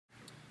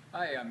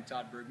Hi, I'm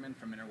Todd Bergman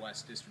from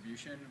Interwest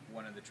Distribution,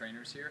 one of the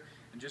trainers here,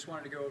 and just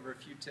wanted to go over a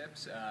few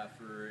tips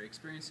for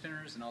experienced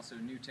tinners and also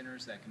new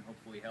tinners that can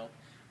hopefully help.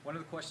 One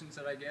of the questions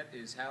that I get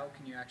is how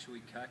can you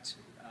actually cut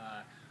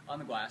on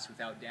the glass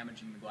without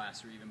damaging the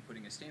glass or even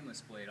putting a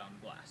stainless blade on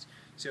the glass.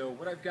 So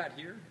what I've got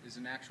here is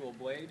an actual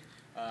blade,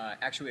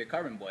 actually a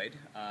carbon blade,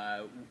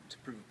 to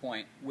prove a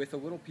point, with a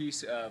little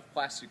piece of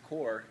plastic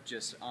core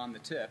just on the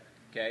tip.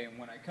 Okay, and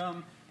when I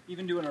come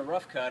even doing a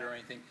rough cut or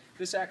anything,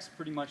 this acts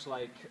pretty much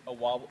like a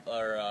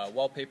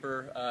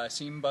wallpaper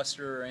seam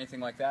buster or anything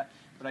like that,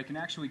 but I can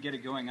actually get it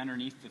going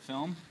underneath the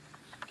film,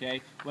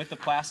 okay, let the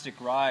plastic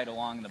ride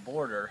along the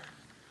border,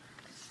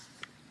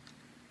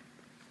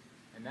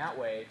 and that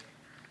way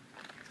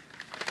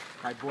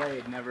my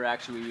blade never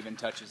actually even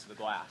touches the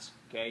glass.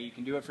 Okay, you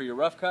can do it for your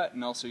rough cut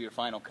and also your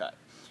final cut.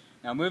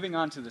 Now moving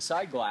on to the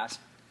side glass,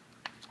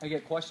 I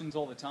get questions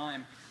all the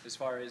time as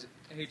far as,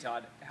 hey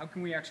Todd, how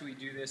can we actually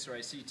do this? Or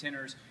I see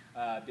tinners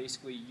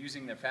basically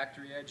using their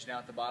factory edge down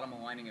at the bottom,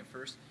 aligning it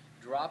first,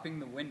 dropping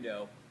the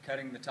window,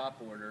 cutting the top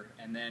border,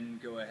 and then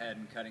go ahead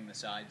and cutting the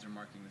sides or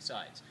marking the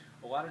sides.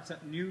 A lot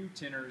of new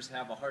tinners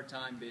have a hard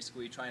time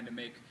basically trying to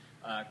make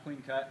a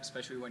clean cut,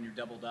 especially when you're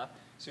doubled up.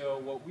 So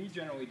what we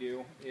generally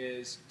do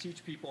is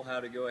teach people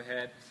how to go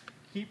ahead,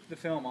 keep the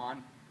film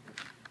on,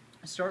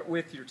 start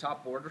with your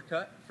top border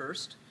cut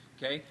first.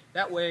 Okay?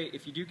 That way,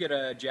 if you do get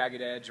a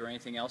jagged edge or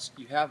anything else,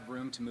 you have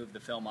room to move the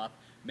film up,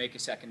 make a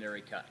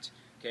secondary cut.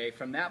 Okay?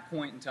 From that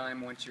point in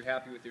time, once you're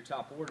happy with your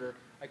top border,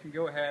 I can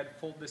go ahead,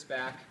 fold this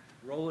back,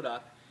 roll it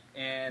up,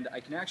 and I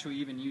can actually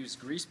even use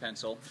grease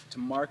pencil to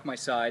mark my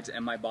sides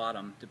and my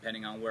bottom,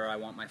 depending on where I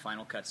want my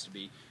final cuts to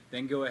be.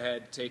 Then go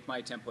ahead, take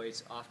my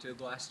templates off to a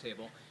glass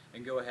table,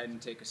 and go ahead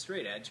and take a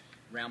straight edge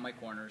around my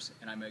corners,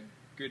 and I'm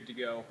good to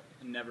go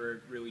and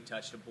never really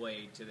touched a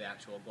blade to the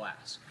actual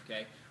glass.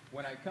 Okay?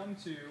 When I come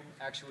to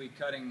actually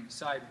cutting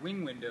side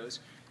wing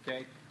windows,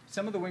 okay,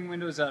 some of the wing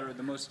windows that are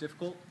the most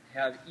difficult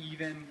have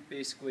even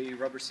basically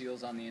rubber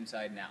seals on the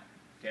inside and out.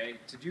 Okay,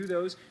 to do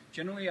those,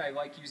 generally I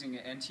like using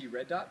an NT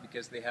red dot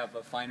because they have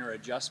a finer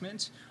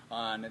adjustment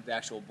on the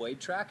actual blade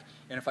track.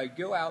 And if I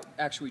go out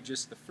actually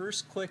just the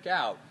first click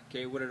out,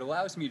 okay, what it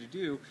allows me to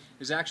do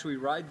is actually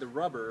ride the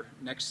rubber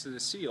next to the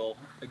seal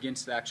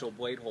against the actual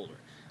blade holder,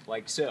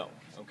 like so.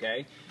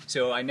 Okay,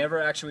 so I never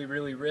actually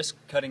really risk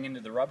cutting into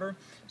the rubber.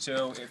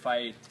 So if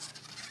I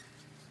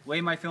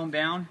lay my film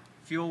down,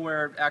 feel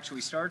where it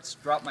actually starts,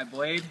 drop my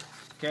blade,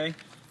 okay,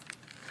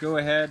 go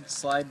ahead,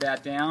 slide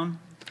that down,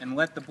 and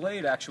let the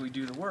blade actually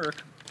do the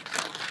work.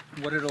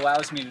 What it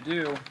allows me to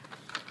do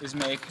is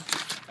make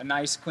a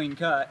nice clean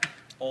cut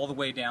all the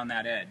way down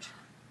that edge.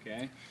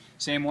 Okay,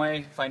 same way,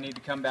 if I need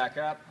to come back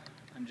up,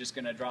 I'm just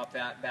going to drop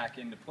that back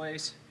into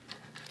place,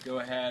 go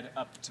ahead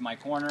up to my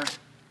corner,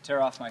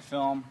 tear off my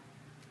film,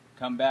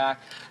 come back,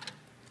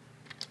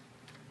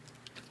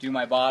 do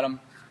my bottom,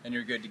 and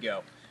you're good to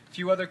go. A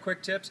few other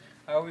quick tips.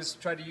 I always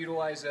try to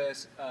utilize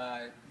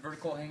a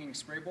vertical hanging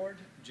spray board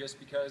just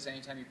because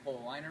anytime you pull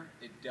a liner,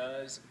 it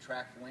does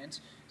attract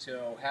lint.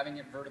 So having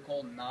it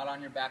vertical, not on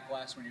your back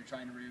glass when you're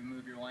trying to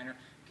remove your liner,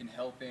 can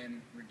help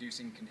in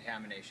reducing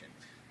contamination.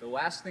 The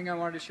last thing I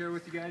wanted to share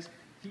with you guys,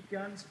 heat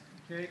guns.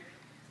 Okay,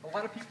 a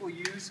lot of people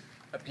use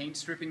a paint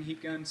stripping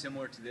heat gun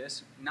similar to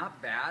this.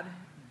 Not bad,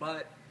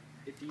 but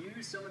if you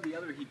use some of the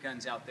other heat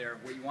guns out there,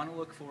 what you want to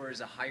look for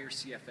is a higher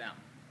CFM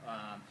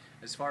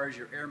as far as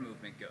your air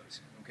movement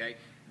goes. Okay,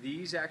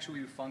 these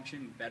actually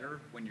function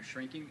better when you're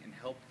shrinking and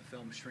help the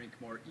film shrink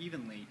more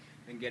evenly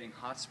than getting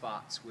hot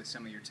spots with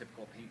some of your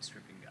typical paint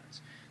stripping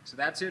guns. So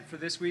that's it for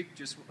this week.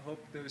 Just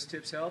hope those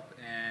tips help,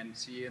 and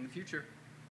see you in the future.